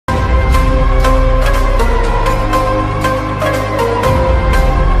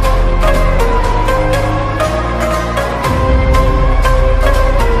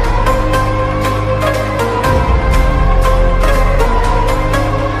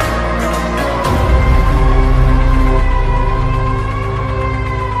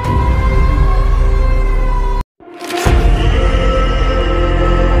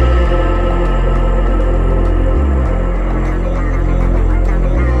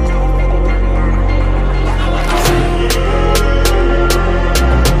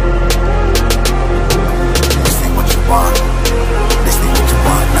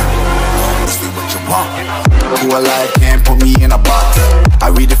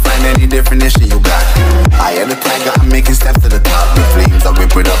definition you got. I am the tiger, I'm making steps to the top. The flames, I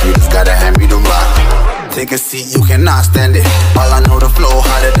rip it up, you just gotta hand me the rock. Take a seat, you cannot stand it. All I know, the flow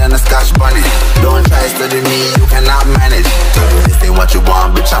harder than a Scotch bunny. Don't try studying me, you cannot manage. This ain't what you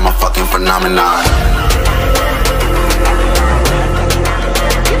want, bitch, I'm a fucking phenomenon.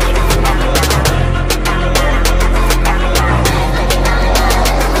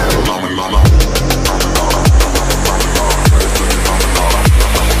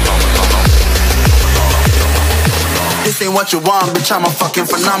 This ain't what you want, bitch, I'm a fucking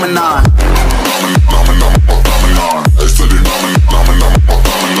phenomenon.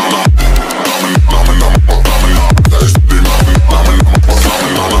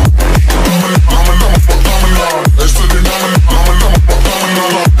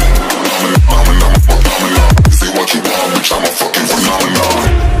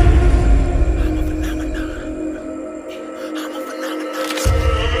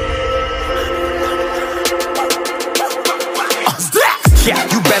 Yeah,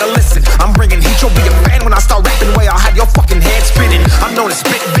 you better listen. I'm bringing heat, you'll be a fan when I start rapping. Way I'll have your fucking head spinning. I'm known as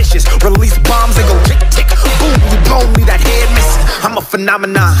spit vicious, release bombs and go tick tick. Boom, you blow me, that head missing. I'm a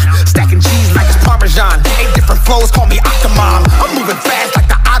phenomenon, stacking cheese like it's Parmesan. 8 different flows, call me Octomom. I'm moving fast like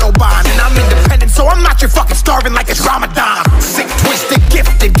the Autobahn, and I'm independent, so I'm not your fucking starving like it's Ramadan. Sick, twisted,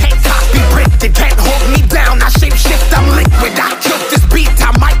 gifted, can't copy printed, can't hold me down. I shape shift, I'm liquid. I killed this beat, I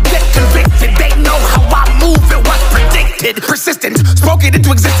might get convicted. They know how I move, it was predicted. Persistent, spoke it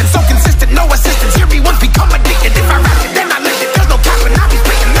into existence, so consistent, no assistance. Hear me once, become addicted. If I rap it, then I live it. There's no cap when I be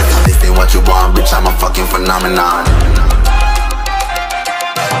speaking this. This ain't what you want, bitch, I'm a fucking phenomenon.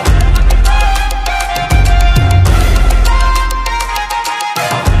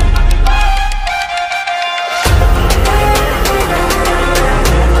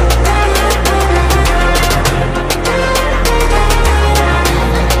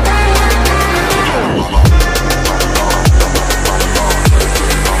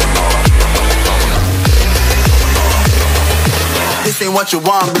 This ain't what you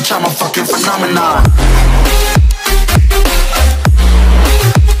want, bitch, I'm a fucking phenomenon.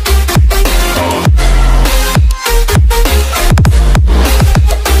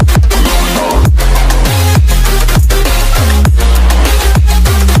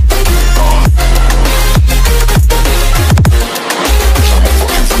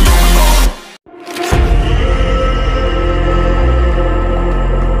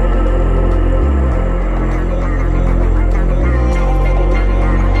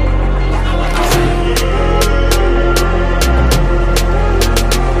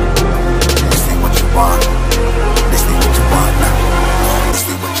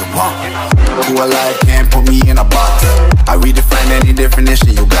 Who alive can't put me in a box. I redefine any definition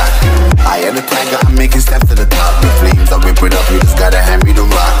you got. I am the tiger, I'm making steps to the top. The flames, I rip it up, you just gotta hand me the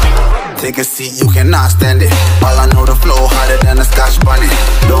rock. Take a seat, you cannot stand it. All I know, the flow harder than a Scotch bunny.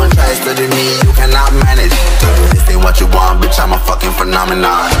 Don't try studying me, you cannot manage. This ain't what you want, bitch, I'm a fucking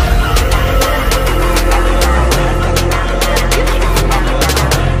phenomenon.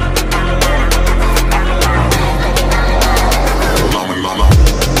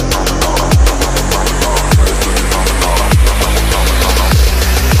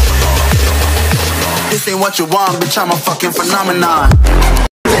 This ain't what you want, bitch, I'm a fucking phenomenon.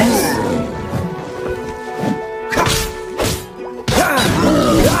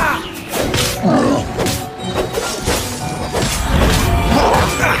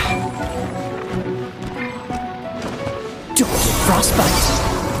 Frostbite.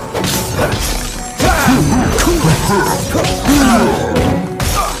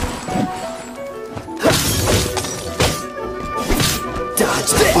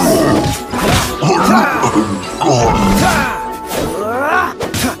 Dodge this.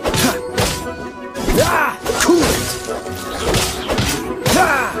 Cool it.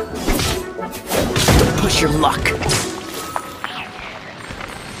 Don't push your luck.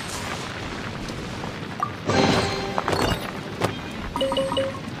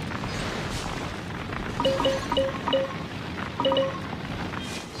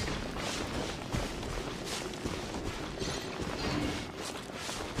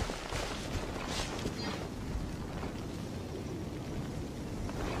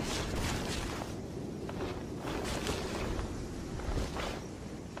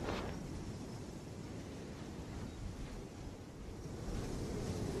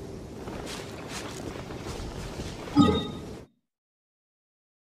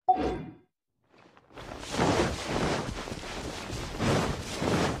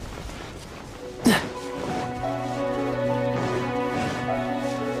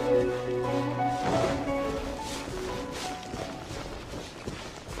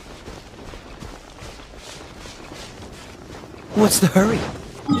 What's the hurry?